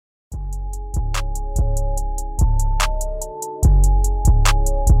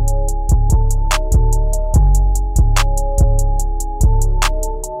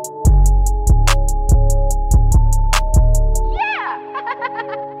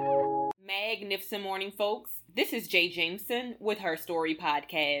Magnificent morning, folks. This is Jay Jameson with Her Story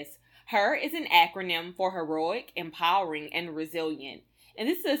Podcast. HER is an acronym for Heroic, Empowering, and Resilient. And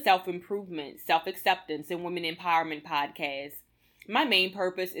this is a self-improvement, self-acceptance, and women empowerment podcast. My main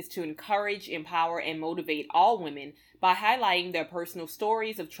purpose is to encourage, empower, and motivate all women by highlighting their personal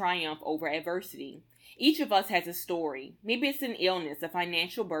stories of triumph over adversity. Each of us has a story. Maybe it's an illness, a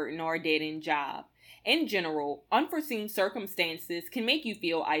financial burden, or a dead-end job. In general, unforeseen circumstances can make you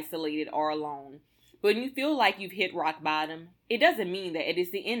feel isolated or alone. But when you feel like you've hit rock bottom, it doesn't mean that it is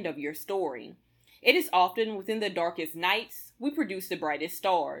the end of your story. It is often within the darkest nights we produce the brightest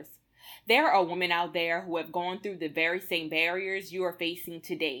stars. There are women out there who have gone through the very same barriers you are facing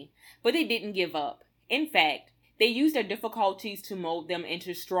today, but they didn't give up. In fact, they used their difficulties to mold them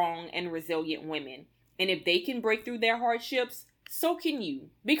into strong and resilient women. And if they can break through their hardships, so can you,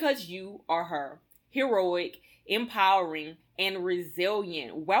 because you are HER. Heroic, empowering, and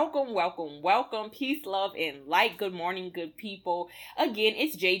resilient. Welcome, welcome, welcome. Peace, love, and light. Good morning, good people. Again,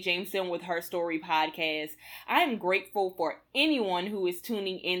 it's Jay Jameson with Her Story Podcast. I am grateful for anyone who is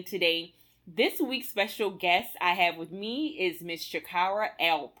tuning in today. This week's special guest I have with me is Miss Shakira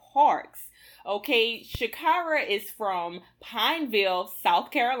L. Parks. Okay, Shakira is from Pineville, South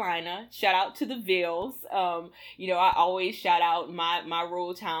Carolina. Shout out to the Villes. I always shout out my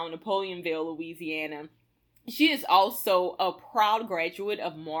rural town, Napoleonville, Louisiana. She is also a proud graduate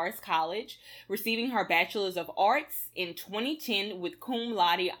of Morris College, receiving her Bachelor's of Arts in 2010 with cum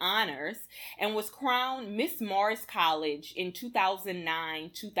laude honors, and was crowned Miss Morris College in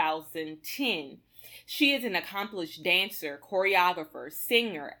 2009-2010. She is an accomplished dancer, choreographer,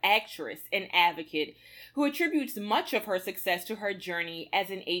 singer, actress, and advocate who attributes much of her success to her journey as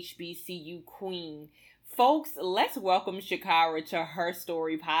an HBCU queen. Folks, let's welcome Shakira to Her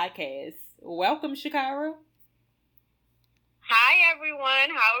Story Podcast. Welcome, Shakira. Hi,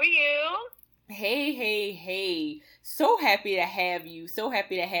 everyone. How are you? Hey. So happy to have you.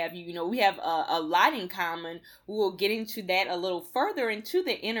 You know, we have a lot in common. We'll get into that a little further into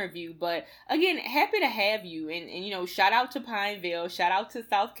the interview. But again, happy to have you. And shout out to Pineville. Shout out to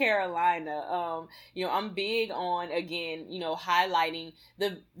South Carolina. I'm big on, again, highlighting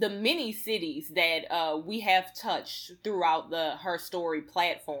the many cities that we have touched throughout the Her Story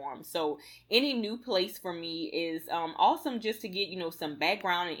platform. So any new place for me is awesome, just to get, some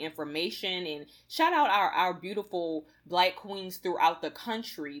background and information, and shout out our beautiful Black queens throughout the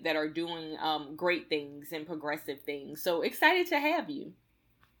country that are doing great things and progressive things. So excited to have you.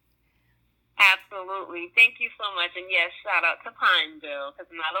 Absolutely. Thank you so much. And yes, shout out to Pineville,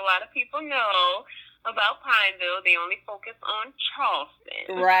 because not a lot of people know about Pineville. They only focus on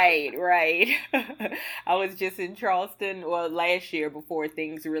Charleston. Right. I was just in Charleston, last year before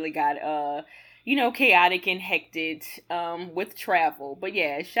things really got chaotic and hectic with travel. But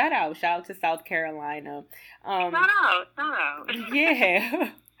yeah, shout out to South Carolina. Shout out. Yeah.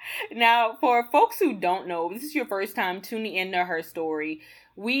 Now, for folks who don't know, this is your first time tuning into Her Story.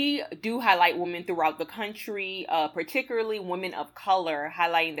 We do highlight women throughout the country, particularly women of color,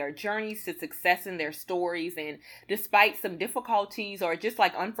 highlighting their journeys to success in their stories. And despite some difficulties or just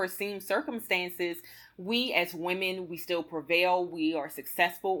like unforeseen circumstances, we as women, we still prevail. We are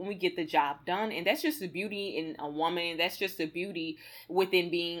successful and we get the job done. And that's just the beauty in a woman. That's just the beauty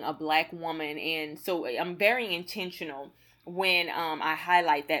within being a Black woman. And so I'm very intentional when I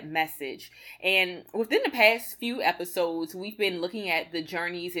highlight that message. And within the past few episodes, we've been looking at the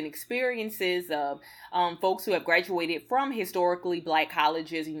journeys and experiences of folks who have graduated from historically Black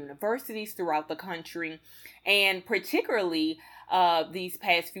colleges and universities throughout the country. And particularly these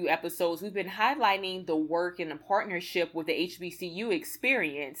past few episodes, we've been highlighting the work and the partnership with the HBCU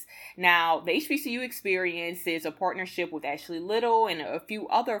Experience. Now, the HBCU Experience is a partnership with Ashley Little and a few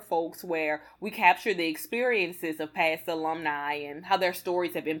other folks where we capture the experiences of past alumni and how their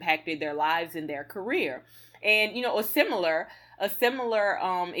stories have impacted their lives and their career. And, a similar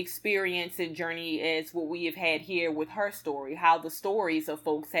experience and journey is what we have had here with Her Story, how the stories of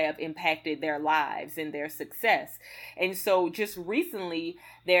folks have impacted their lives and their success. And so just recently,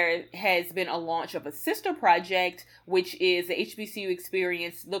 there has been a launch of a sister project, which is the HBCU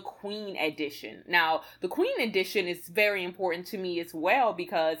Experience, the Queen Edition. Now, the Queen Edition is very important to me as well,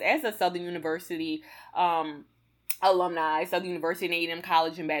 because as a Southern University alumni of the University of A&M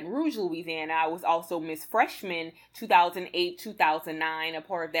College in Baton Rouge, Louisiana. I was also Miss Freshman 2008-2009, a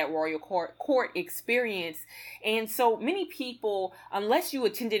part of that Royal Court experience. And so many people, unless you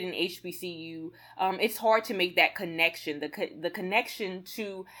attended an HBCU, it's hard to make that connection, the connection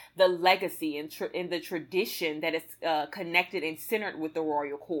to the legacy and the tradition that is connected and centered with the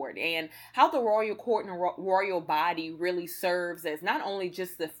Royal Court, and how the Royal Court and royal body really serves as not only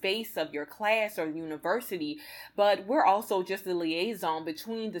just the face of your class or university, but we're also just the liaison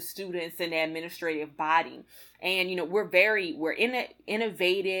between the students and the administrative body. And, we're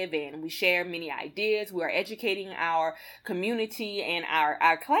innovative, and we share many ideas. We are educating our community and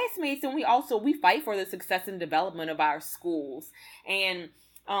our classmates. And we fight for the success and development of our schools. And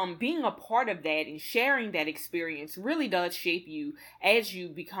being a part of that and sharing that experience really does shape you as you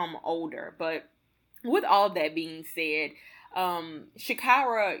become older. But with all that being said,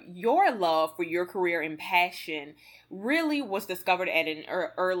 Shakira, your love for your career and passion really was discovered at an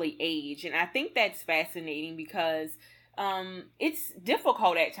early age. And I think that's fascinating because it's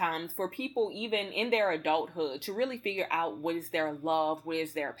difficult at times for people, even in their adulthood, to really figure out what is their love, what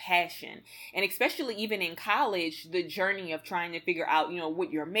is their passion. And especially even in college, the journey of trying to figure out,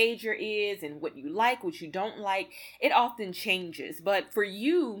 what your major is and what you like, what you don't like, it often changes. But for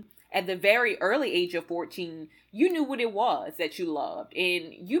you, at the very early age of 14, you knew what it was that you loved,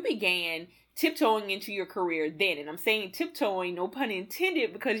 and you began tiptoeing into your career then. And I'm saying tiptoeing, no pun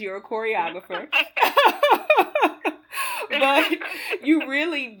intended, because you're a choreographer. But you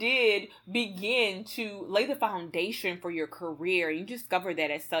really did begin to lay the foundation for your career. You discovered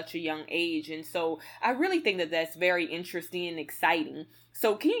that at such a young age. And so I really think that that's very interesting and exciting.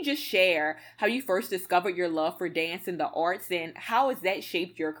 So can you just share how you first discovered your love for dance and the arts, and how has that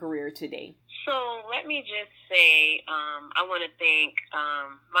shaped your career today? So let me just say, I want to thank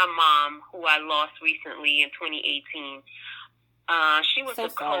my mom, who I lost recently in 2018. She was a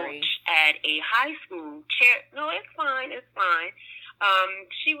coach at a high school No, it's fine.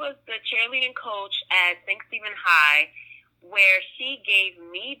 She was the cheerleading coach at St. Stephen High, where she gave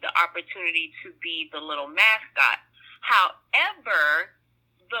me the opportunity to be the little mascot. However,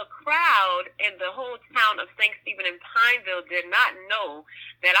 the crowd in the whole town of St. Stephen and Pineville did not know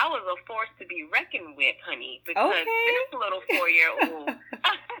that I was a force to be reckoned with, honey, because this little 4-year-old,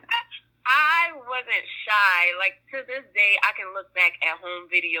 I wasn't shy. Like, to this day, I can look back at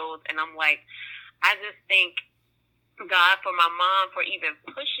home videos and I'm like, I just thank God for my mom for even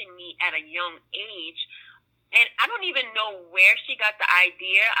pushing me at a young age. And I don't even know where she got the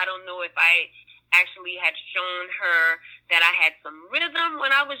idea. I don't know if I actually had shown her that I had some rhythm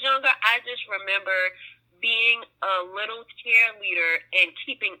when I was younger. I just remember being a little cheerleader and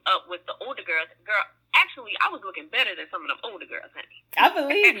keeping up with the older girls. Girl, actually, I was looking better than some of them older girls, honey. I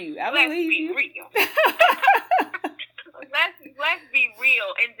believe you. Let's be real. Let's be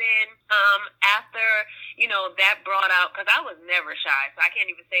real. And then after, that brought out, because I was never shy, so I can't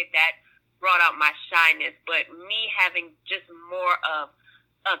even say that brought out my shyness, but me having just more of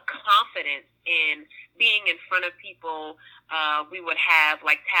a confidence in being in front of people. We would have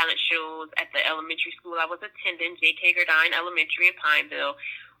like talent shows at the elementary school I was attending, J.K. Gerdine Elementary in Pineville,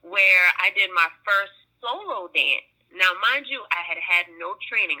 where I did my first solo dance. Now, mind you, I had no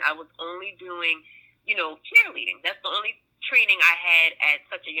training. I was only doing, cheerleading. That's the only training I had at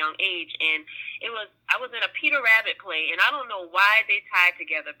such a young age. And I was in a Peter Rabbit play, and I don't know why they tied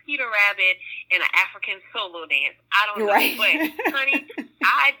together Peter Rabbit and an African solo dance. I don't know. Right. But, honey,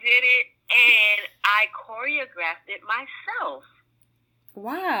 I did it, and I choreographed it myself.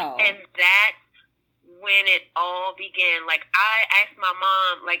 Wow. And that's when it all began. Like, I asked my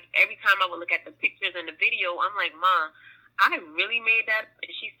mom, like, every time I would look at the pictures and the video, I'm like, Mom, I really made that?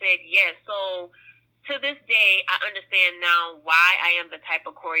 And she said, yes. So to this day, I understand now why I am the type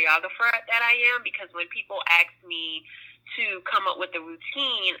of choreographer that I am, because when people ask me to come up with a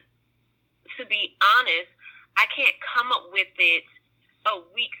routine, to be honest, I can't come up with it a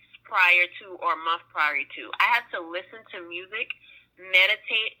week prior to or a month prior to. I have to listen to music,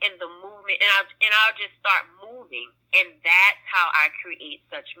 meditate in the movement, and I'll just start moving, and that's how I create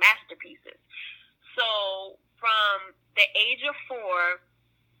such masterpieces. So from the age of 4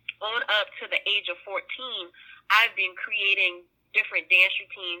 on up to the age of 14, I've been creating different dance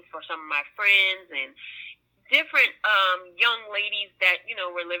routines for some of my friends and different young ladies that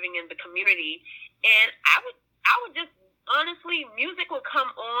were living in the community. And I would just honestly, music would come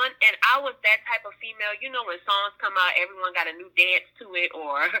on, and I was that type of female. When songs come out, everyone got a new dance to it,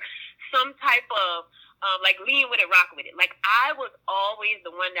 or some type of like lean with it, rock with it. Like, I was always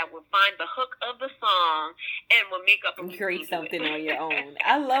the one that would find the hook of the song and would make up a create something on your own.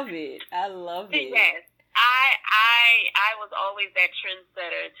 I love it. Yes, I I was always that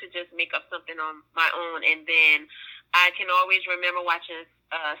trendsetter to just make up something on my own, and then I can always remember watching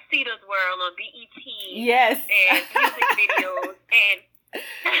Cedar's World on BET. Yes. And music videos. And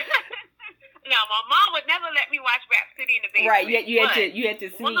now my mom would never let me watch Rhapsody in the Basement. Right. You had to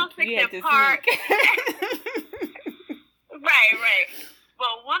sneak. 106 You had to in Park. sneak. Right.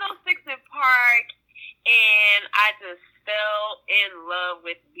 But 106 in Park, and I just fell in love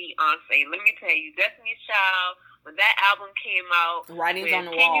with Beyonce. Let me tell you, Destiny's Child, when that album came out, Writings on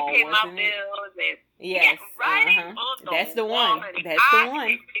the Can Wall, You Pay My wasn't it? Bills? And, Yes. Writings on the That's the Wall. one. That's the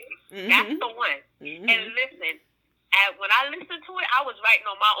one. That's the one. And listen, when I listened to it, I was writing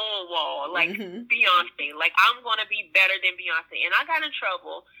on my own wall, like Beyonce. Like, I'm going to be better than Beyonce. And I got in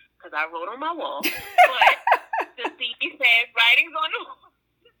trouble because I wrote on my wall. But the CD said Writings on the Wall.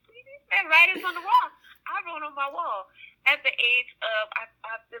 The CD said Writings on the Wall. I wrote on my wall at the age of,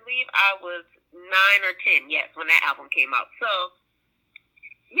 I believe I was 9 or 10, yes, when that album came out. So,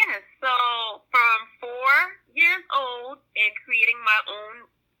 yes, so from 4 years old and creating my own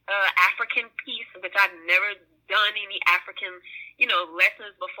African piece, which I've never done any African,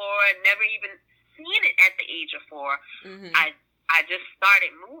 lessons before, I'd never even seen it at the age of 4. I just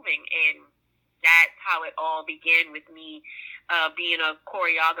started moving, and that's how it all began with me being a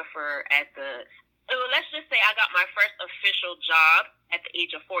choreographer at the... let's just say I got my first official job at the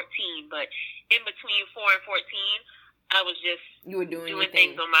age of 14, but in between 4 and 14, I was just doing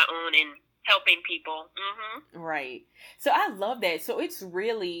things on my own and helping people. Right. So I love that. So it's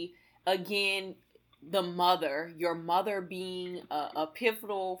really, again, your mother being a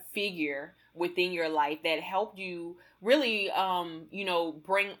pivotal figure within your life that helped you really,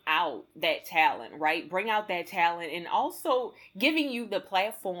 bring out that talent, right? Bring out that talent, and also giving you the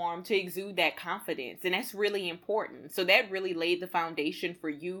platform to exude that confidence. And that's really important. So that really laid the foundation for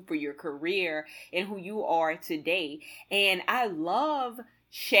you, for your career, and who you are today. And I love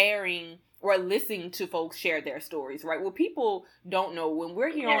sharing or listening to folks share their stories, right? Well, people don't know, when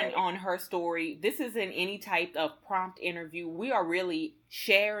we're here on Her Story, this isn't any type of prompt interview. We are really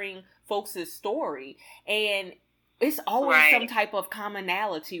sharing folks' story, and it's always some type of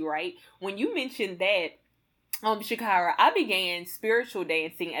commonality, right? When you mentioned that, Shakira, I began spiritual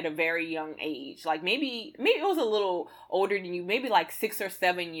dancing at a very young age. Like maybe it was a little older than you, maybe like 6 or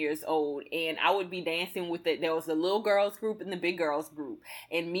 7 years old. And I would be dancing with there was the little girls group and the big girls group.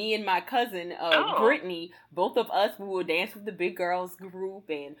 And me and my cousin, Brittany, both of us, we would dance with the big girls group,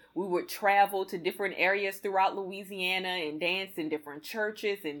 and we would travel to different areas throughout Louisiana and dance in different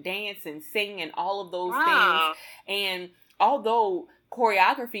churches and dance and sing and all of those things. And although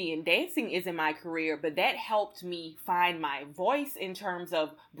choreography and dancing isn't my career, but that helped me find my voice in terms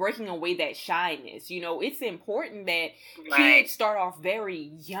of breaking away that shyness. It's important that kids start off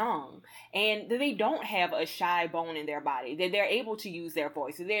very young and that they don't have a shy bone in their body, that they're able to use their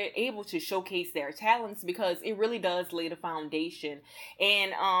voice, that they're able to showcase their talents, because it really does lay the foundation.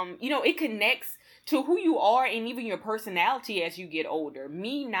 And, it connects to who you are and even your personality as you get older.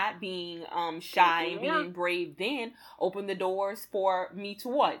 Me not being shy and being brave then opened the doors for me to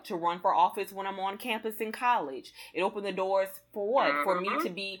what? To run for office when I'm on campus in college. It opened the doors for what? For me to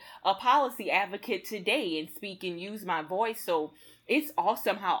be a policy advocate today and speak and use my voice. So it's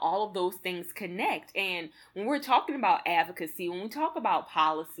awesome how all of those things connect. And when we're talking about advocacy, when we talk about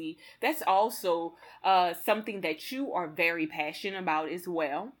policy, that's also something that you are very passionate about as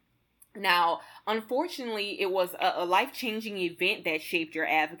well. Now, unfortunately, it was a life-changing event that shaped your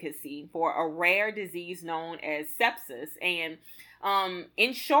advocacy for a rare disease known as sepsis. And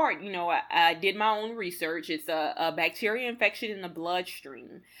in short, I did my own research. It's a bacteria infection in the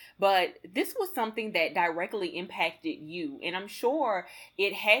bloodstream. But this was something that directly impacted you. And I'm sure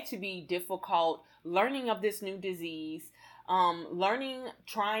it had to be difficult learning of this new disease,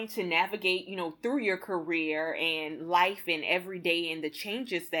 trying to navigate, through your career and life and every day and the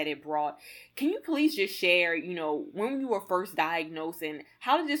changes that it brought. Can you please just share, when you were first diagnosed, and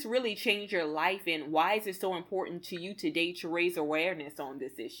how did this really change your life, and why is it so important to you today to raise awareness on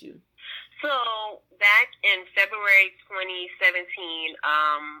this issue? So back in February 2017,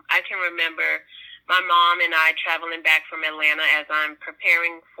 I can remember my mom and I traveling back from Atlanta as I'm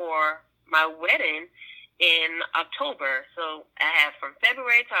preparing for my wedding in October. So I have from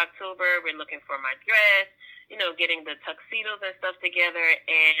February to October, we're looking for my dress, getting the tuxedos and stuff together.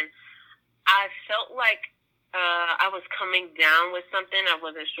 And I felt like I was coming down with something. I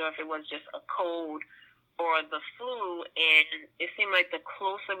wasn't sure if it was just a cold or the flu. And it seemed like the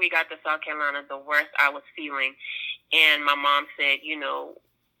closer we got to South Carolina, the worse I was feeling. And my mom said, you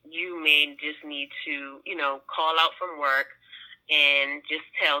may just need to, call out from work and just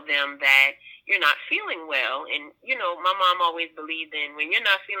tell them that you're not feeling well. And, you know, my mom always believed in when you're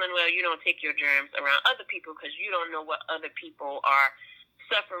not feeling well, you don't take your germs around other people because you don't know what other people are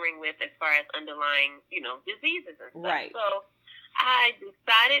suffering with as far as underlying, you know, diseases and stuff. Right. So I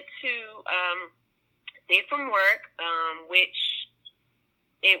decided to stay from work, which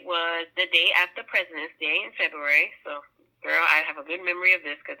it was the day after President's Day in February. So, girl, I have a good memory of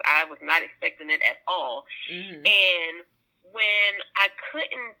this because I was not expecting it at all. Mm-hmm. And when I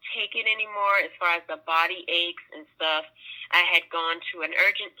couldn't take it anymore as far as the body aches and stuff, I had gone to an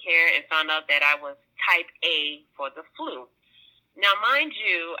urgent care and found out that I was type A for the flu. Now, mind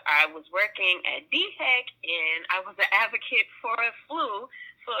you, I was working at DHEC and I was an advocate for a flu.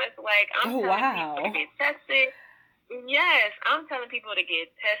 So it's like I'm telling people to get tested. Yes, I'm telling people to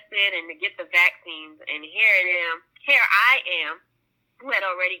get tested and to get the vaccines. And here I am, who had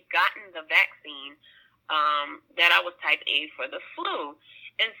already gotten the vaccine, that I was type A for the flu.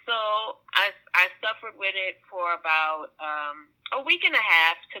 And so I suffered with it for about a week and a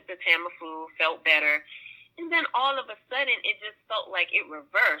half, took the Tamiflu, felt better. And then all of a sudden, it just felt like it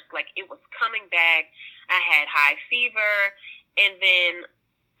reversed, like it was coming back. I had high fever. And then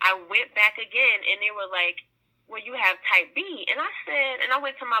I went back again, and they were like, well, you have type B. And I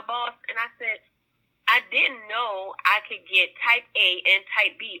went to my boss, and I said, I didn't know I could get type A and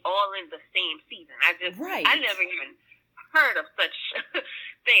type B all in the same season. I never even heard of such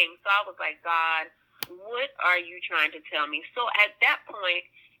thing. So I was like, God, what are you trying to tell me? So at that point,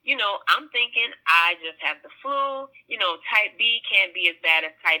 you know, I'm thinking I just have the flu. You know, type B can't be as bad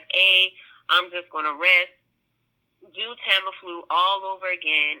as type A. I'm just going to rest, do Tamiflu all over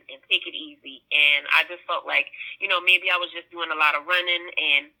again, and take it easy. And I just felt like, you know, maybe I was just doing a lot of running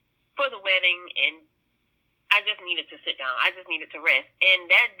and for the wedding, and I just needed to sit down. I just needed to rest. And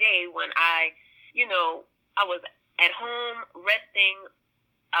that day when I was at home resting,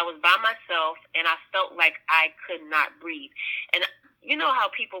 I was by myself, and I felt like I could not breathe. And you know how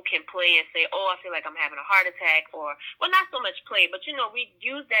people can play and say, oh, I feel like I'm having a heart attack, or, well, not so much play, but, you know, we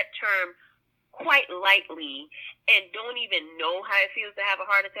use that term quite lightly and don't even know how it feels to have a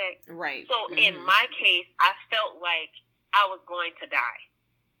heart attack. Right. So in my case, I felt like I was going to die.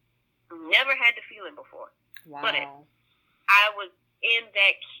 Never had the feeling before. Wow. But I was in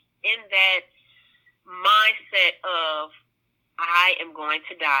that mindset of I am going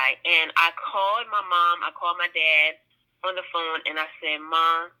to die. And I called my mom, I called my dad on the phone, and I said,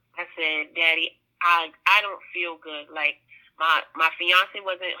 Mom, I said, Daddy, I don't feel good. Like, my fiance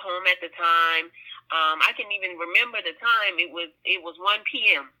wasn't home at the time. I can even remember the time. It was 1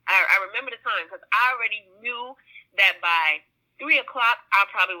 p.m. I remember the time because I already knew that by 3 o'clock, I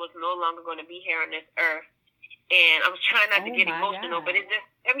probably was no longer going to be here on this earth. And I was trying not to get emotional, but it just,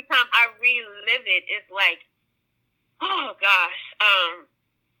 every time I relive it, it's like, oh gosh,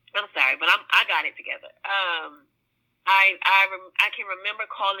 I'm sorry, but I got it together. I can remember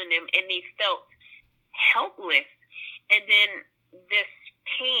calling them, and they felt helpless. And then this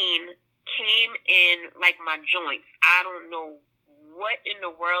pain came in like my joints. I don't know what in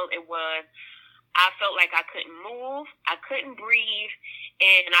the world it was. I felt like I couldn't move. I couldn't breathe.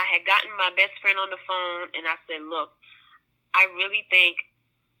 And I had gotten my best friend on the phone, and I said, look, I really think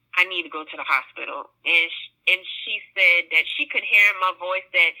I need to go to the hospital. And she said that she could hear in my voice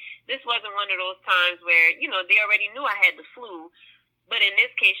that this wasn't one of those times where, you know, they already knew I had the flu. But in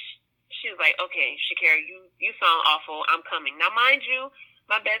this case, she was like, okay, Shakira, you sound awful. I'm coming. Now, mind you,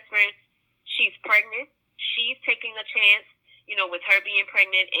 my best friend, she's pregnant. She's taking a chance, you know, with her being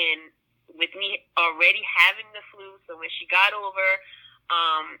pregnant and with me already having the flu. So when she got over,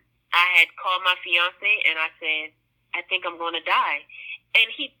 I had called my fiance, and I said, I think I'm going to die. And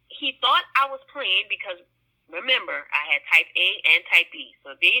he thought I was playing because, remember, I had type A and type B.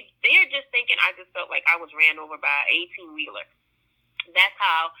 So they're just thinking I just felt like I was ran over by an 18-wheeler. That's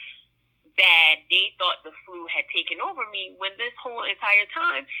how bad they thought the flu had taken over me, when this whole entire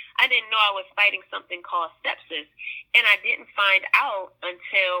time I didn't know I was fighting something called sepsis. And I didn't find out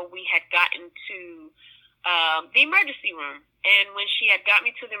until we had gotten to the emergency room. And when she had got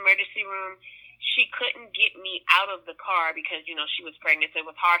me to the emergency room, she couldn't get me out of the car because, you know, she was pregnant. So it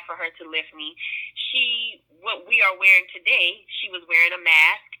was hard for her to lift me. What we are wearing today, she was wearing a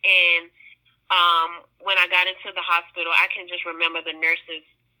mask. And when I got into the hospital, I can just remember the nurses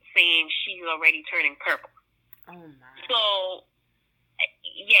saying she's already turning purple. Oh, my. So,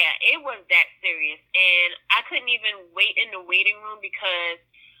 yeah, it was that serious. And I couldn't even wait in the waiting room because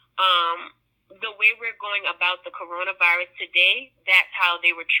the way we're going about the coronavirus today, that's how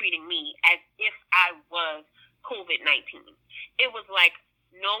they were treating me, as if I was COVID-19. It was like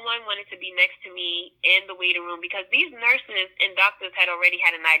No one wanted to be next to me in the waiting room because these nurses and doctors had already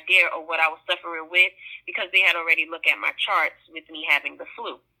had an idea of what I was suffering with because they had already looked at my charts with me having the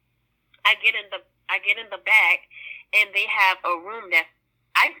flu. I get in the back, and they have a room that's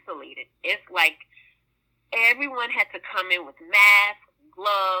isolated. It's like everyone had to come in with masks,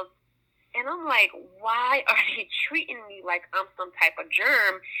 gloves, and I'm like, why are they treating me like I'm some type of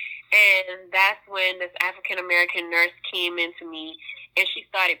germ? And that's when this African American nurse came into me, and she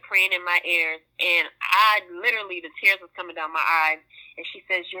started praying in my ears, and I literally, the tears was coming down my eyes, and she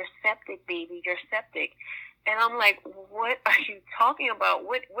says, "You're septic, baby, you're septic." And I'm like, what are you talking about?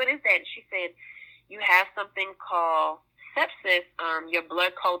 What is that? And she said, you have something called sepsis. Your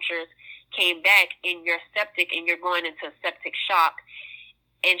blood cultures came back, and you're septic, and you're going into septic shock.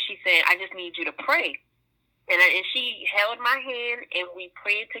 And she said, I just need you to pray. And she held my hand, and we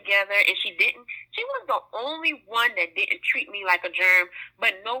prayed together, and she was the only one that didn't treat me like a germ,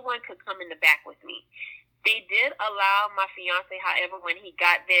 but no one could come in the back with me. They did allow my fiance, however, when he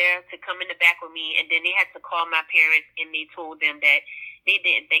got there, to come in the back with me, and then they had to call my parents, and they told them that they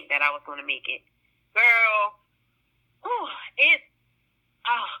didn't think that I was going to make it. Girl, God,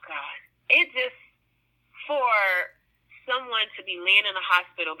 it just, for someone to be laying in a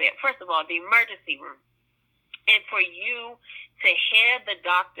hospital bed, first of all, the emergency room, and for you to hear the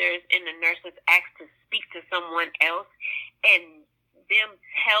doctors and the nurses ask to speak to someone else and them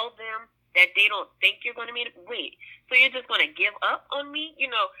tell them that they don't think you're going to wait, so you're just going to give up on me?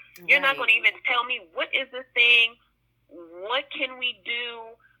 You know, you're not going to even tell me, what is this thing? What can we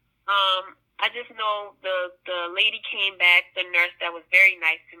do? I just know the lady came back, the nurse that was very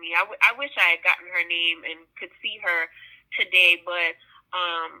nice to me. I wish I had gotten her name and could see her today, but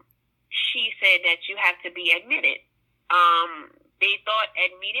she said that you have to be admitted. They thought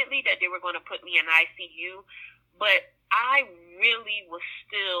immediately that they were going to put me in ICU, but I really was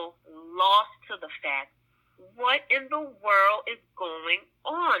still lost to the fact, what in the world is going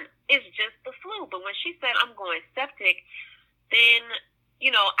on? It's just the flu. But when she said I'm going septic, then,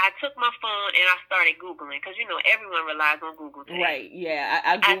 I took my phone and I started Googling, because, everyone relies on Google today. Right, yeah,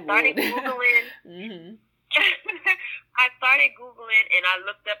 I started Googling. Mm-hmm. I started Googling, and I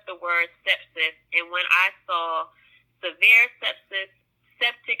looked up the word sepsis, and when I saw severe sepsis,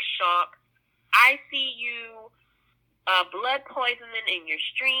 septic shock, ICU, blood poisoning in your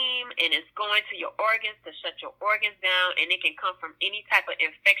stream, and it's going to your organs to shut your organs down, and it can come from any type of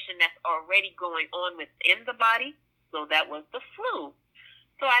infection that's already going on within the body. So that was the flu.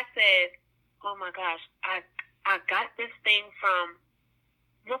 So I said, oh my gosh, I got this thing from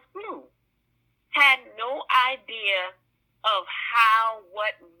the flu. Had no idea of how,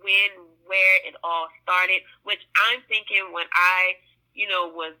 what, when, where it all started, which I'm thinking when I,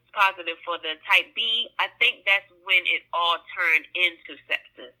 was positive for the type B, I think that's when it all turned into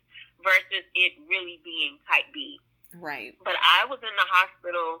sepsis versus it really being type B. Right. But I was in the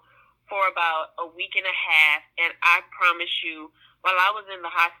hospital for about a week and a half, and I promise you, while I was in the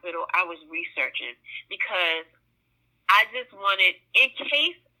hospital, I was researching, because I just wanted, in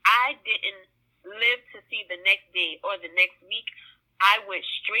case I didn't live to see the next day or the next week, I went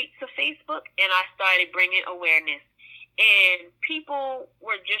straight to Facebook and I started bringing awareness. And people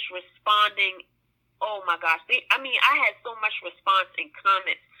were just responding. Oh my gosh. I had so much response and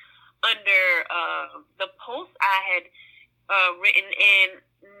comments under the post I had written, and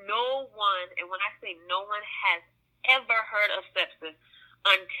no one, and when I say no one, has ever heard of sepsis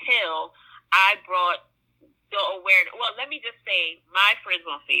until I brought the awareness. Well, let me just say, my friends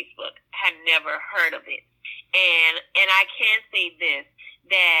on Facebook had never heard of it. And I can say this,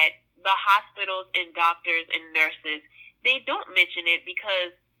 that the hospitals and doctors and nurses, they don't mention it,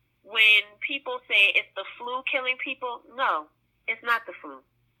 because when people say it's the flu killing people, no, it's not the flu.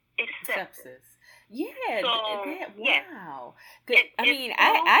 It's sepsis. Yeah. So, wow.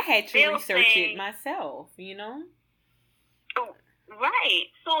 I had to research it myself, Oh, right.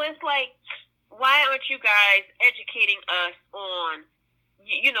 So it's like, why aren't you guys educating us on,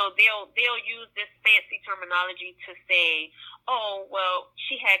 they'll use this fancy terminology to say, oh, well,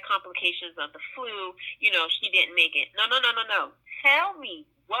 she had complications of the flu, she didn't make it. No. Tell me,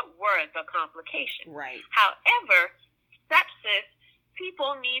 what were the complications? Right. However, sepsis,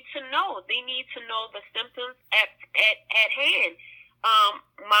 people need to know. They need to know the symptoms at hand.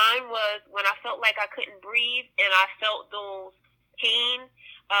 Mine was when I felt like I couldn't breathe, and I felt those pain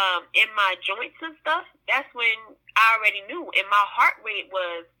in my joints and stuff. That's when I already knew. And my heart rate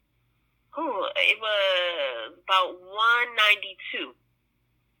was, it was about 192.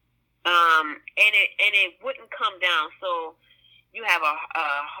 And it wouldn't come down. So you have a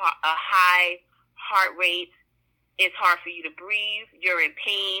high heart rate, It's hard for you to breathe. You're in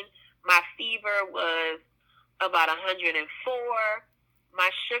pain. My fever was about 104. My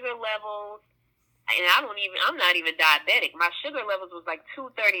sugar levels, and I'm not even diabetic. My sugar levels was like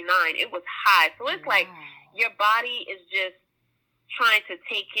 239. It was high. So it's like your body is just trying to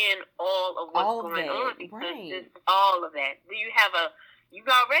take in all of what's going on, because it's all of that. You've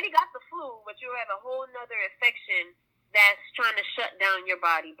already got the flu, but you have a whole nother infection that's trying to shut down your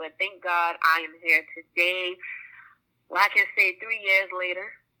body. But thank God I am here today. Well, I can say 3 years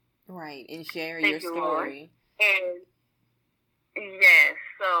later. Right, and sharing your story. And yes,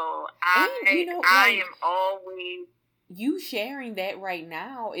 so I am always... You sharing that right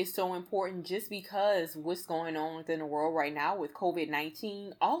now is so important, just because what's going on within the world right now with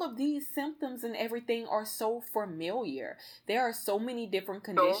COVID-19, all of these symptoms and everything are so familiar. There are so many different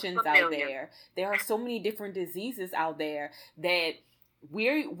conditions out there. There are so many different diseases out there that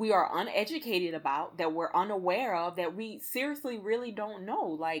we are uneducated about, that we're unaware of, that we seriously really don't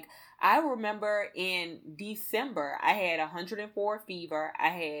know. Like, I remember in December, I had 104 fever, I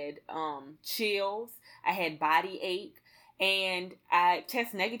had chills, I had body ache, and I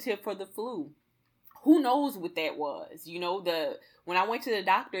test negative for the flu. Who knows what that was? You know, when I went to the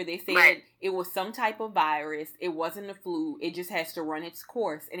doctor, they said it was some type of virus. It wasn't a flu. It just has to run its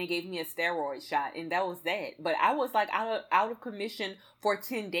course. And it gave me a steroid shot. And that was that. But I was like out of commission for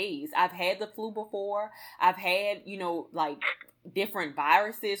 10 days. I've had the flu before. I've had, like different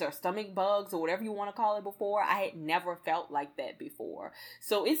viruses or stomach bugs or whatever you want to call it before. I had never felt like that before.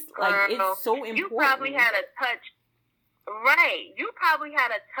 So it's like, it's so important. You probably had a touch. Right. You probably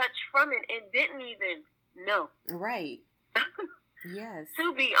had a touch from it and didn't even know. Right. Yes.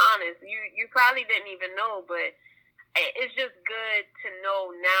 To be honest, you probably didn't even know, but it's just good to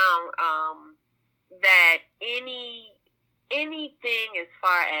know now that anything as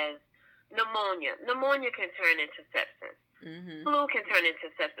far as pneumonia can turn into sepsis. Mm-hmm. Flu can turn into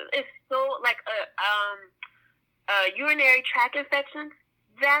sepsis. It's so like a urinary tract infection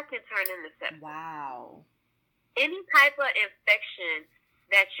that can turn into sepsis. Wow. Any type of infection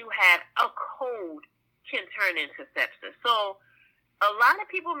that you have, a cold can turn into sepsis. So a lot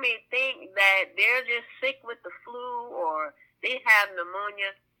of people may think that they're just sick with the flu or they have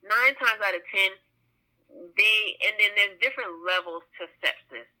pneumonia. 9 times out of 10, and then there's different levels to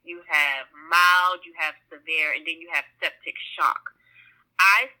sepsis. You have mild, you have severe, and then you have septic shock.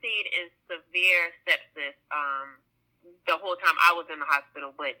 I stayed in severe sepsis the whole time I was in the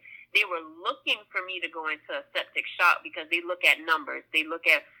hospital, but they were looking for me to go into a septic shock because they look at numbers. They look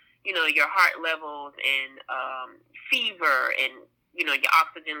at, your heart levels and fever and, your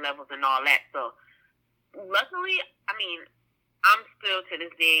oxygen levels and all that. So luckily, I'm still to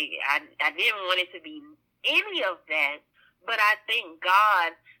this day, I didn't want it to be any of that, but I thank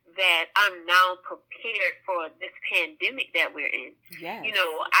God that I'm now prepared for this pandemic that we're in. Yes.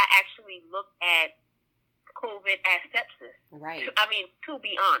 I actually look at COVID as sepsis. Right. To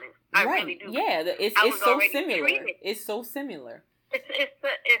be honest, I really do. Yeah, it's so similar. Treated. It's so similar. It's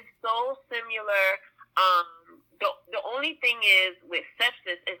so similar. The only thing is with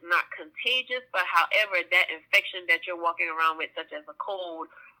sepsis, it's not contagious, but however, that infection that you're walking around with, such as a cold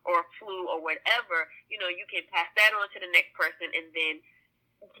or a flu or whatever, you can pass that on to the next person, and then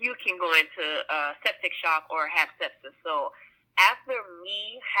you can go into septic shock or have sepsis. So after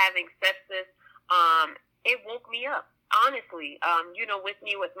me having sepsis, it woke me up, honestly. With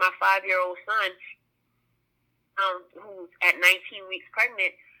me, with my 5-year-old son, who's at 19 weeks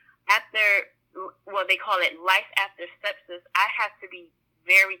pregnant, they call it life after sepsis, I have to be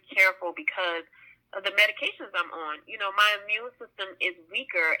very careful because of the medications I'm on. My immune system is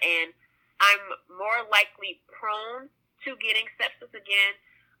weaker, and I'm more likely prone to getting sepsis again.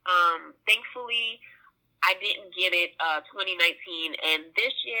 Thankfully, I didn't get it 2019 and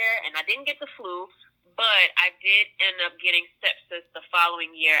this year, and I didn't get the flu. But I did end up getting sepsis the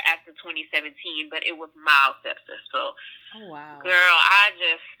following year after 2017, but it was mild sepsis. So, wow. Girl, I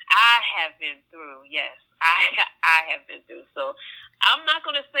have been through, yes. I have been through. So, I'm not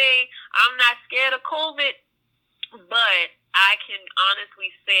going to say I'm not scared of COVID, but I can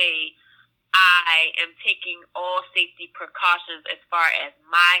honestly say I am taking all safety precautions as far as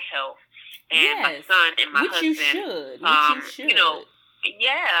my health and my son and my husband. You should. You should.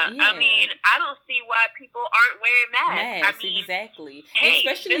 Yeah, I don't see why people aren't wearing masks. Exactly.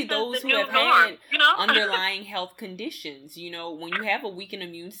 Especially those who have had underlying health conditions. When you have a weakened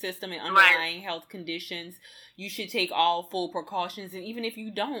immune system and underlying health conditions, you should take all full precautions. And even if you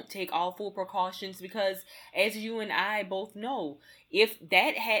don't, take all full precautions, because as you and I both know, if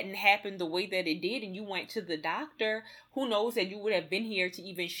that hadn't happened the way that it did and you went to the doctor, who knows that you would have been here to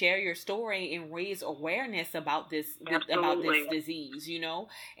even share your story and raise awareness about about this disease,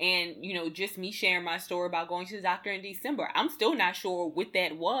 and just me sharing my story about going to the doctor in December, I'm still not sure what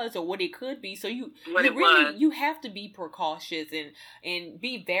that was or what it could be. So you have to be precautious and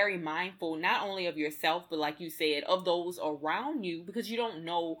be very mindful, not only of yourself, but like you said, of those around you, because you don't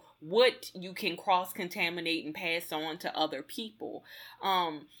know what you can cross contaminate and pass on to other people.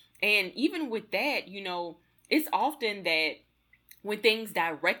 And even with that, it's often that when things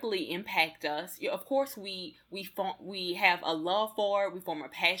directly impact us, of course we have a love for it, we form a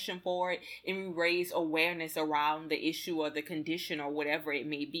passion for it, and we raise awareness around the issue or the condition or whatever it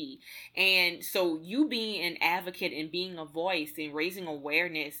may be. And so you being an advocate and being a voice and raising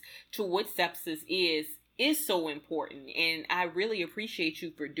awareness to what sepsis is so important, and I really appreciate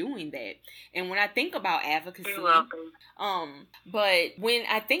you for doing that. And when I think about advocacy, you're welcome. But when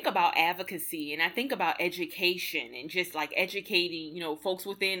I think about advocacy and I think about education and just like educating, folks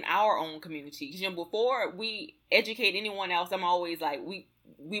within our own communities, before we educate anyone else, I'm always like,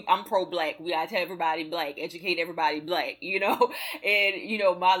 I'm pro-black. We gotta tell everybody black, educate everybody black,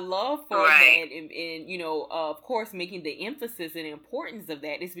 and my love for that and of course making the emphasis and importance of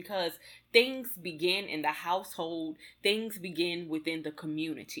that is because things begin in the household, things begin within the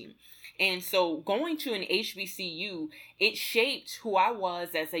community. And so going to an HBCU, it shaped who I was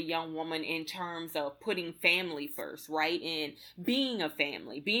as a young woman in terms of putting family first, right? And being a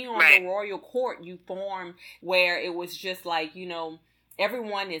family, being on the royal court you formed, where it was just like,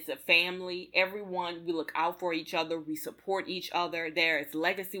 everyone is a family. Everyone, we look out for each other. We support each other. There is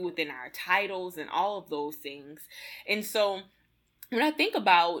legacy within our titles and all of those things. And so when I think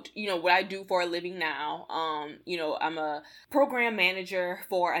about, what I do for a living now, I'm a program manager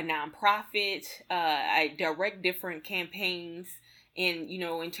for a nonprofit. I direct different campaigns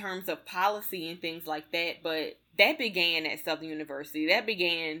in terms of policy and things like that. But that began at Southern University. That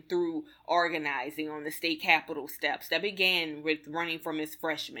began through organizing on the state capitol steps. That began with running for Miss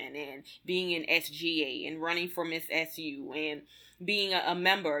Freshman and being in SGA and running for Miss SU and being a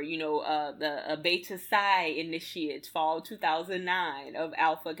member, the Beta Psi Initiate Fall 2009 of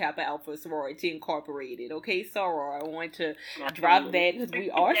Alpha Kappa Alpha Sorority Incorporated. Okay, soror. I want to drop that because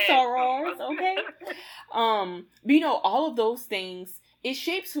we are sorors. Okay. All of those things, it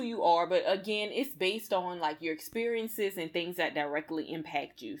shapes who you are, but again, it's based on like your experiences and things that directly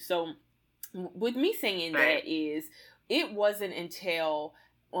impact you. So with me saying that is, it wasn't until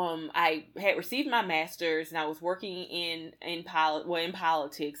I had received my master's and I was working in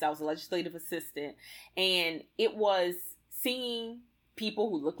politics. I was a legislative assistant, and it was seeing people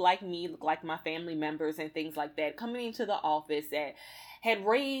who look like me, look like my family members and things like that coming into the office that had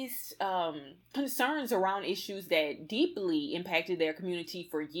raised concerns around issues that deeply impacted their community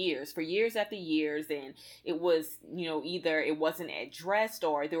for years after years. And it was, either it wasn't addressed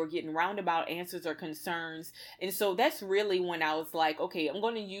or they were getting roundabout answers or concerns. And so that's really when I was like, okay, I'm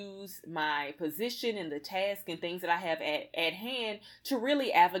going to use my position and the task and things that I have at hand to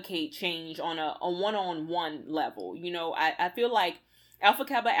really advocate change on a one-on-one level. I feel like Alpha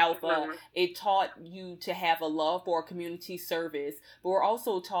Kappa Alpha, it taught you to have a love for community service, but we're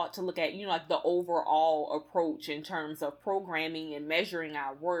also taught to look at, like the overall approach in terms of programming and measuring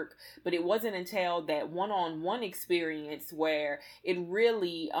our work. But it wasn't until that one-on-one experience where it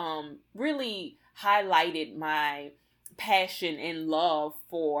really, really highlighted my passion and love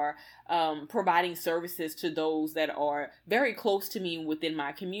for providing services to those that are very close to me within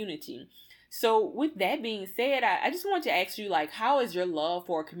my community. So with that being said, I just want to ask you, like, how is your love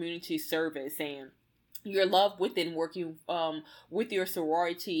for community service and your love within working with your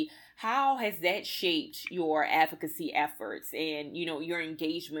sorority, how has that shaped your advocacy efforts and, your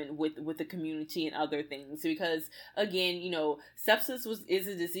engagement with the community and other things? Because again, sepsis is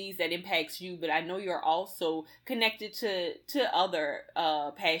a disease that impacts you, but I know you're also connected to other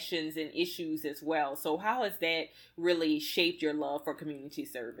passions and issues as well. So how has that really shaped your love for community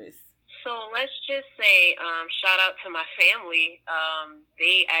service? So let's just say, shout out to my family.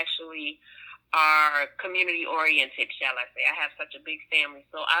 They actually are community oriented, shall I say. I have such a big family.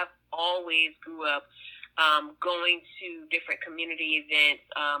 So I've always grew up going to different community events.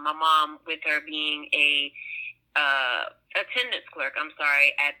 My mom, with her being a attendance clerk,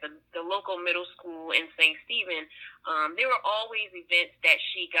 at the local middle school in St. Stephen, there were always events that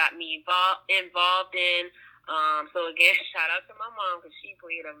she got me involved in. So again, shout out to my mom because she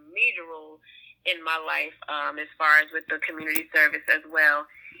played a major role in my life as far as with the community service as well.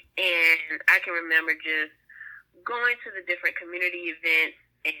 And I can remember just going to the different community events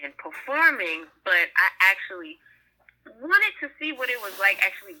and performing, but I actually wanted to see what it was like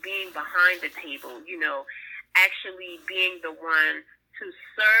actually being behind the table, actually being the one to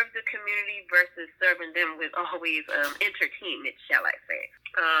serve the community versus serving them with always entertainment, shall I say.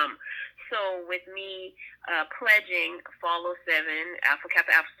 So with me pledging Follow 7, Alpha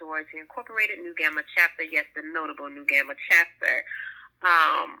Kappa Alpha Sorority Incorporated, Nu Gamma Chapter, yes, the notable Nu Gamma Chapter,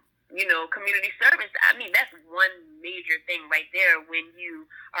 community service, I mean, that's one major thing right there when you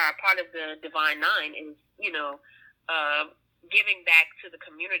are a part of the Divine Nine is, giving back to the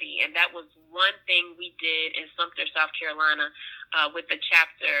community. And that was one thing we did in Sumter, South Carolina, with the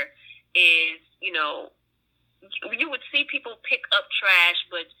chapter is, you would see people pick up trash,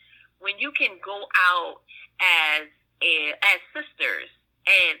 but when you can go out as sisters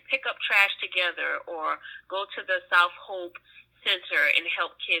and pick up trash together or go to the South Hope Center and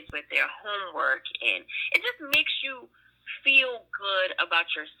help kids with their homework, and it just makes you feel good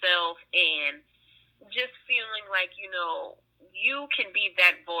about yourself and just feeling like, you can be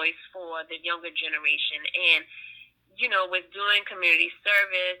that voice for the younger generation. And, with doing community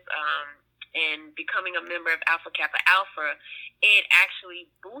service and becoming a member of Alpha Kappa Alpha, it actually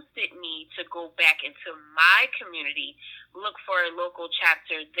boosted me to go back into my community, look for a local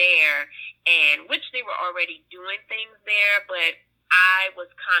chapter there, and which they were already doing things there, but I was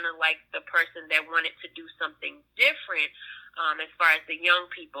kind of like the person that wanted to do something different as far as the young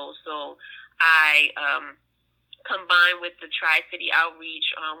people. So I combined with the Tri-City Outreach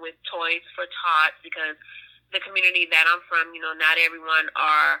with Toys for Tots, because the community that I'm from, not everyone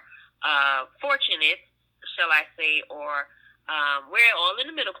are fortunate, shall I say, or we're all in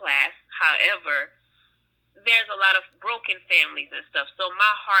the middle class. However, there's a lot of broken families and stuff. So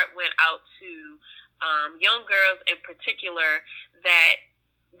my heart went out to young girls in particular that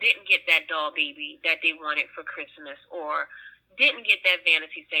didn't get that doll baby that they wanted for Christmas, or didn't get that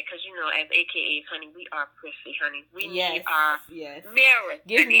vanity set, because as AKAs, honey, we are prissy, honey. We need our mirrors.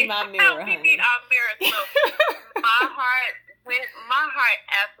 Give me my mirror, honey. We need our mirrors. So my heart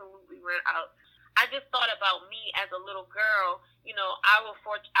absolutely went out. I just thought about me as a little girl. I was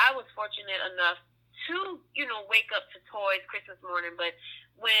fortunate enough to, wake up to toys Christmas morning, but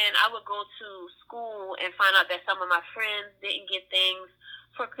when I would go to school and find out that some of my friends didn't get things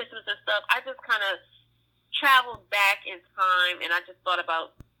for Christmas and stuff, I just kind of traveled back in time, and I just thought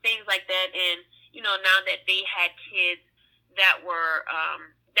about things like that. And now that they had kids that were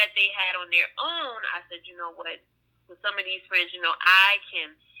that they had on their own, I said, what, with some of these friends, I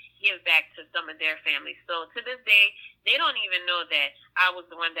can give back to some of their families. So to this day, they don't even know that I was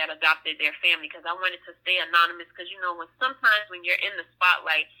the one that adopted their family, because I wanted to stay anonymous. Because sometimes when you're in the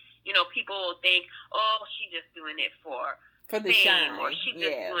spotlight, people will think, oh, she just doing it for the shine, or she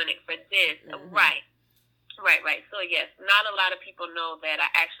just doing it for this. Mm-hmm. Right. So yes, not a lot of people know that I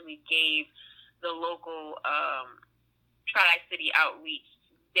actually gave the local Tri-City Outreach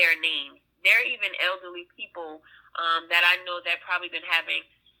their names. There are even elderly people that I know that probably been having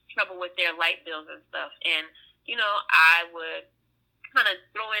trouble with their light bills and stuff. And, I would kind of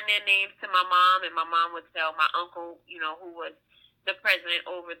throw in their names to my mom, and my mom would tell my uncle, who was the president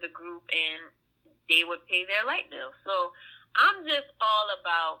over the group, and they would pay their light bill. So I'm just all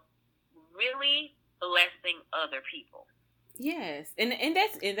about really blessing other people. Yes. And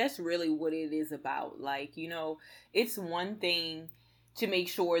that's really what it is about. Like, it's one thing to make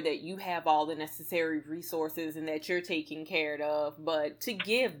sure that you have all the necessary resources and that you're taken care of, but to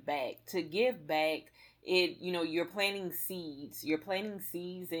give back, you're planting seeds,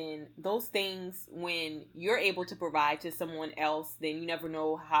 and those things, when you're able to provide to someone else, then you never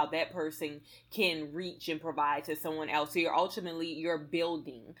know how that person can reach and provide to someone else. So you're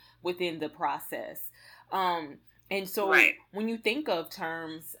building within the process. And so when you think of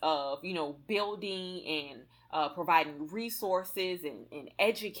terms of, building and providing resources and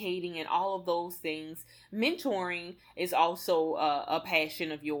educating and all of those things, mentoring is also a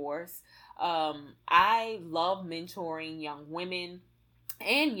passion of yours. I love mentoring young women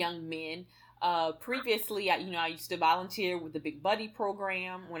and young men. Previously, I used to volunteer with the Big Buddy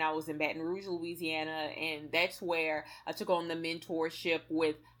program when I was in Baton Rouge, Louisiana, and that's where I took on the mentorship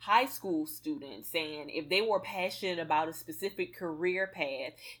with high school students. And if they were passionate about a specific career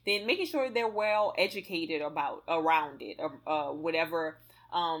path, then making sure they're well educated around it, or whatever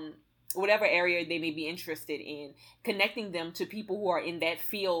area they may be interested in, connecting them to people who are in that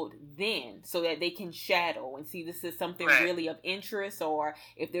field then, so that they can shadow and see this is something really of interest, or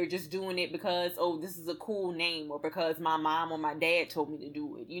if they're just doing it because, oh, this is a cool name, or because my mom or my dad told me to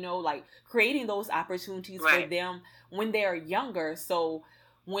do it, like creating those opportunities for them when they're younger. So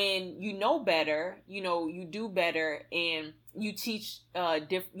when you know better, you do better, and you teach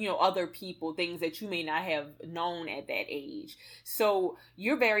other people things that you may not have known at that age. So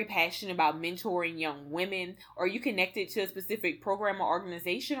you're very passionate about mentoring young women. Are you connected to a specific program or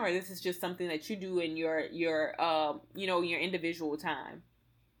organization, or this is just something that you do in your your individual time?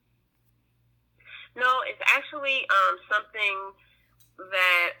 No, it's actually something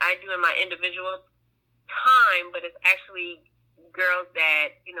that I do in my individual time, but it's actually girls that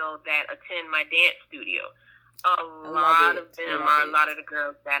that attend my dance studio. A lot of them are a lot of the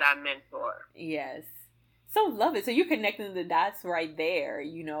girls that I mentor. Yes. So love it. So you're connecting the dots right there,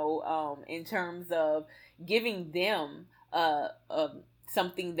 in terms of giving them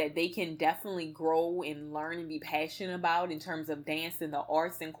something that they can definitely grow and learn and be passionate about in terms of dance and the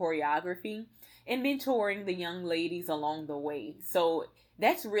arts and choreography, and mentoring the young ladies along the way. So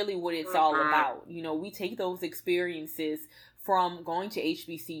that's really what it's all about. We take those experiences from going to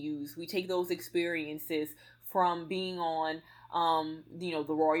HBCUs. We take those experiences from being on, the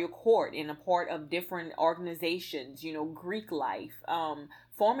Royal Court and a part of different organizations, Greek life,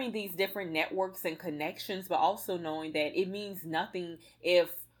 forming these different networks and connections, but also knowing that it means nothing if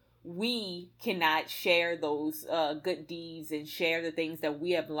we cannot share those good deeds and share the things that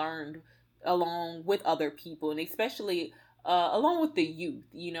we have learned along with other people, and especially along with the youth.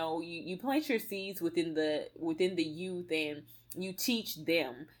 You plant your seeds within the youth, and you teach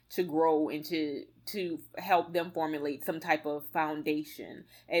them to grow and to help them formulate some type of foundation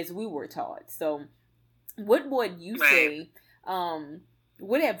as we were taught. So what would you say,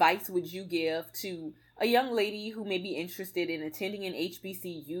 what advice would you give to a young lady who may be interested in attending an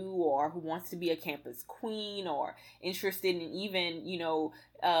HBCU, or who wants to be a campus queen, or interested in even,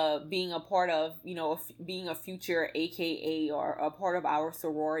 being a part of, being a future AKA or a part of our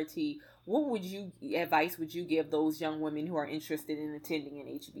sorority? What advice would you give those young women who are interested in attending an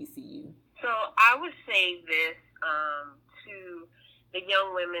HBCU? So I would say this to the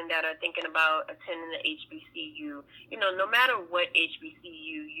young women that are thinking about attending the HBCU. No matter what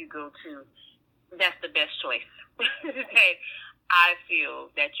HBCU you go to, that's the best choice that I feel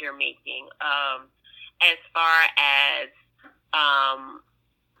that you're making. As far as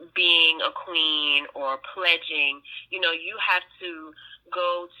being a queen or pledging, you have to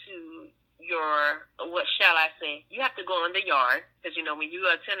go to your, what shall I say? You have to go in the yard, because when you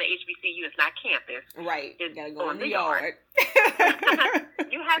attend the HBCU, it's not campus. Right. It's you gotta go in the yard.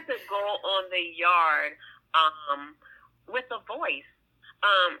 You have to go on the yard with a voice.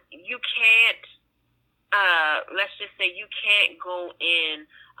 You can't, let's just say you can't go in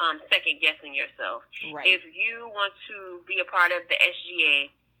second guessing yourself. Right. If you want to be a part of the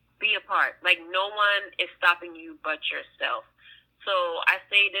SGA, be a part. Like, no one is stopping you but yourself. So I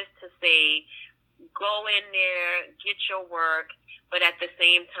say this to say, go in there, get your work, but at the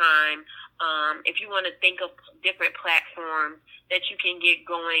same time, if you want to think of different platforms that you can get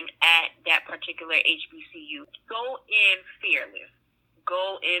going at that particular HBCU, go in fearless.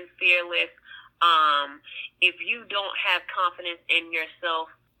 Go in fearless. If you don't have confidence in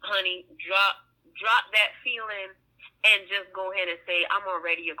yourself, honey, drop that feeling and just go ahead and say, I'm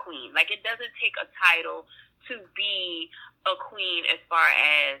already a queen. Like, it doesn't take a title to be a queen as far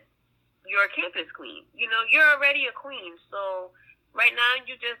as you're a campus queen. You're already a queen. So right now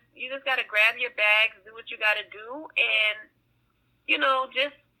you just got to grab your bags, do what you got to do, and,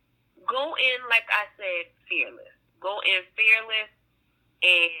 just go in, like I said, fearless. Go in fearless,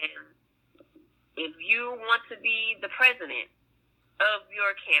 and if you want to be the president of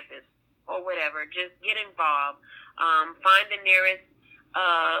your campus or whatever, just get involved. Find the nearest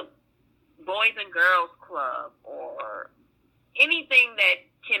Boys and Girls Club or anything that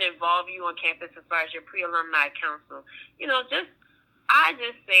can involve you on campus as far as your pre-alumni council. I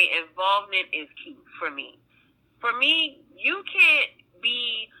just say involvement is key for me. For me, you can't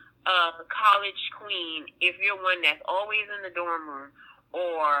be a college queen if you're one that's always in the dorm room,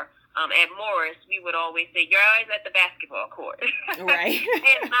 or at Morris, we would always say, you're always at the basketball court. Right.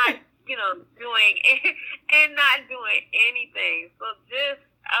 And not, doing anything. So just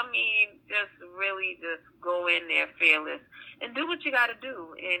really just go in there fearless and do what you got to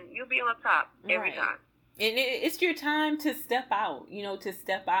do, and you'll be on top every time. And it's your time to step out,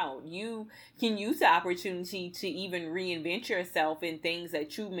 You can use the opportunity to even reinvent yourself in things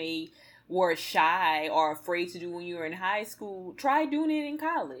that you were shy or afraid to do when you were in high school. Try doing it in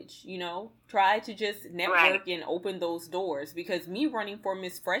college, Try to just network and open those doors. Because me running for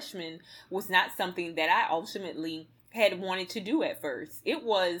Miss Freshman was not something that I ultimately had wanted to do at first. It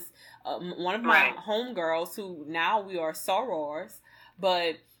was one of my homegirls who now we are sorors,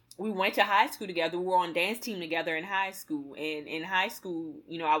 but we went to high school together. We were on dance team together in high school. And in high school,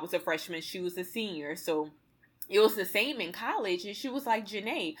 you know, I was a freshman. She was a senior. So it was the same in college. And she was like,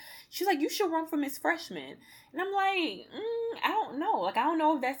 Janae, she's like, you should run for Miss Freshman. And I'm like, I don't know. Like, I don't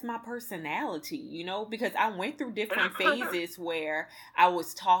know if that's my personality, you know, because I went through different phases where I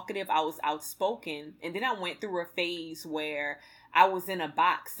was talkative, I was outspoken. And then I went through a phase where I was in a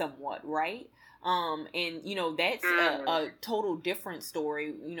box somewhat, right? And you know, that's a total different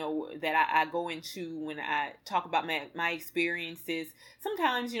story, you know, that I go into when I talk about my experiences.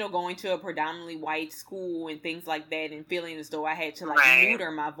 Sometimes, you know, going to a predominantly white school and things like that, and feeling as though I had to like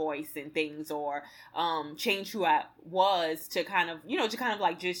neuter my voice and things, or change who I was to kind of, you know, to kind of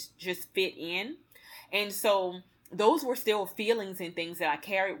like just fit in. And so those were still feelings and things that I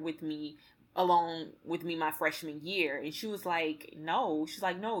carried with me along with me my freshman year. And she was like, no,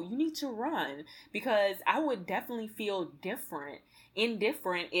 you need to run, because I would definitely feel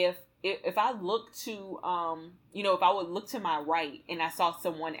indifferent if I look to you know, if I would look to my right and I saw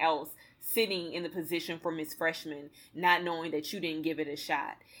someone else sitting in the position for Miss Freshman, not knowing that you didn't give it a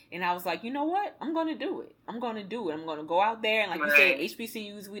shot. And I was like, you know what? I'm going to do it. I'm going to go out there. And like you said,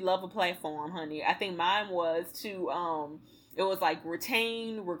 HBCUs, we love a platform, honey. I think mine was to it was like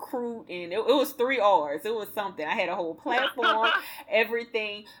retain, recruit, and it was 3 R's. It was something. I had a whole platform,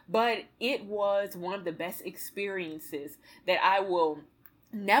 everything. But it was one of the best experiences that I will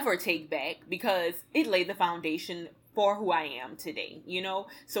never take back, because it laid the foundation for who I am today, you know?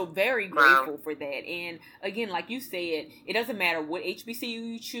 So very grateful for that. And again, like you said, it doesn't matter what HBCU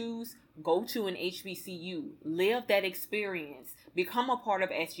you choose. Go to an HBCU. Live that experience. Become a part of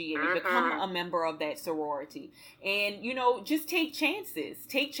SGA. Become a member of that sorority. And, you know, just take chances.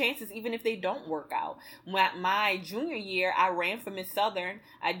 Take chances even if they don't work out. My junior year, I ran for Miss Southern.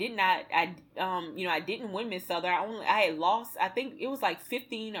 I didn't win Miss Southern. I had lost, I think it was like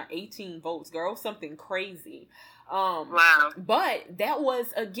 15 or 18 votes, girl. Something crazy. But that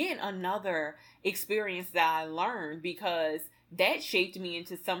was, again, another experience that I learned, because that shaped me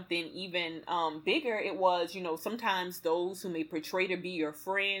into something even bigger. It was, you know, sometimes those who may portray to be your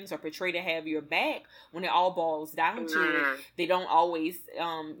friends or portray to have your back, when it all boils down to it, they don't always,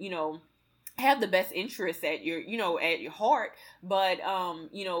 you know, have the best interests at your, you know, at your heart. But,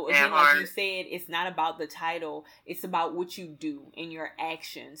 you know, again, like you said, it's not about the title. It's about what you do and your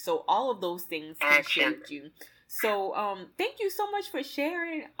actions. So all of those things can shape you. So, thank you so much for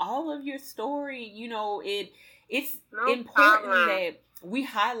sharing all of your story. You know, it's important that we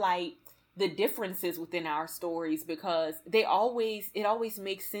highlight the differences within our stories, because it always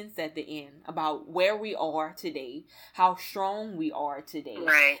makes sense at the end about where we are today, how strong we are today,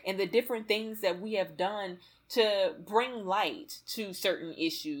 and the different things that we have done to bring light to certain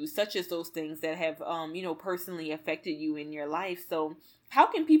issues, such as those things that have, you know, personally affected you in your life. So how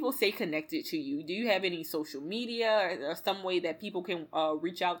can people stay connected to you? Do you have any social media or some way that people can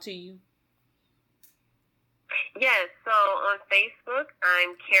reach out to you? Yes, so on Facebook,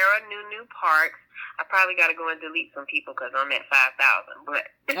 I'm Kara Nunu Parks. I probably got to go and delete some people because I'm at 5,000. But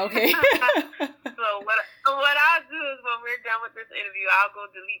okay. So what I'll do is, when we're done with this interview, I'll go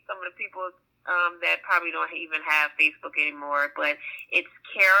delete some of the people that probably don't even have Facebook anymore. But it's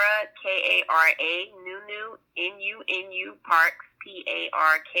Kara, Kara, Nunu, Nunu Parks,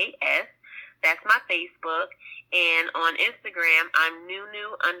 Parks. That's my Facebook. And on Instagram, I'm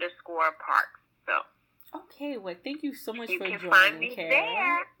Nunu_Parks. So. Okay, well, thank you so much for joining, find me Kara.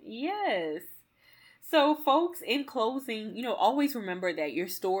 there. Yes. So, folks, in closing, you know, always remember that your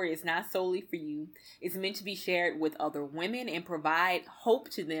story is not solely for you. It's meant to be shared with other women and provide hope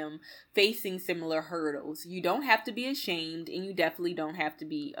to them facing similar hurdles. You don't have to be ashamed, and you definitely don't have to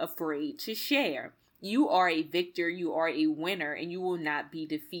be afraid to share. You are a victor, you are a winner, and you will not be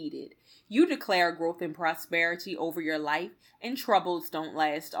defeated. You declare growth and prosperity over your life, and troubles don't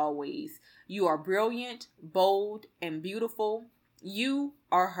last always. You are brilliant, bold, and beautiful. You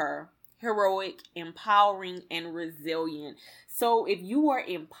are her. Heroic, empowering, and resilient. So if you are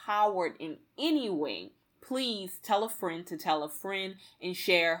empowered in any way, please tell a friend to tell a friend and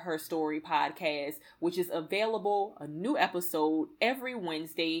share Her Story podcast, which is available, a new episode every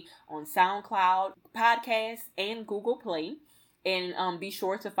Wednesday on SoundCloud, Podcasts, and Google Play. And be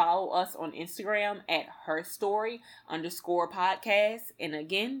sure to follow us on Instagram at herstory_podcast. And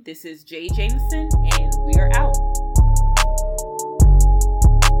again, this is Jay Jameson, and we are out.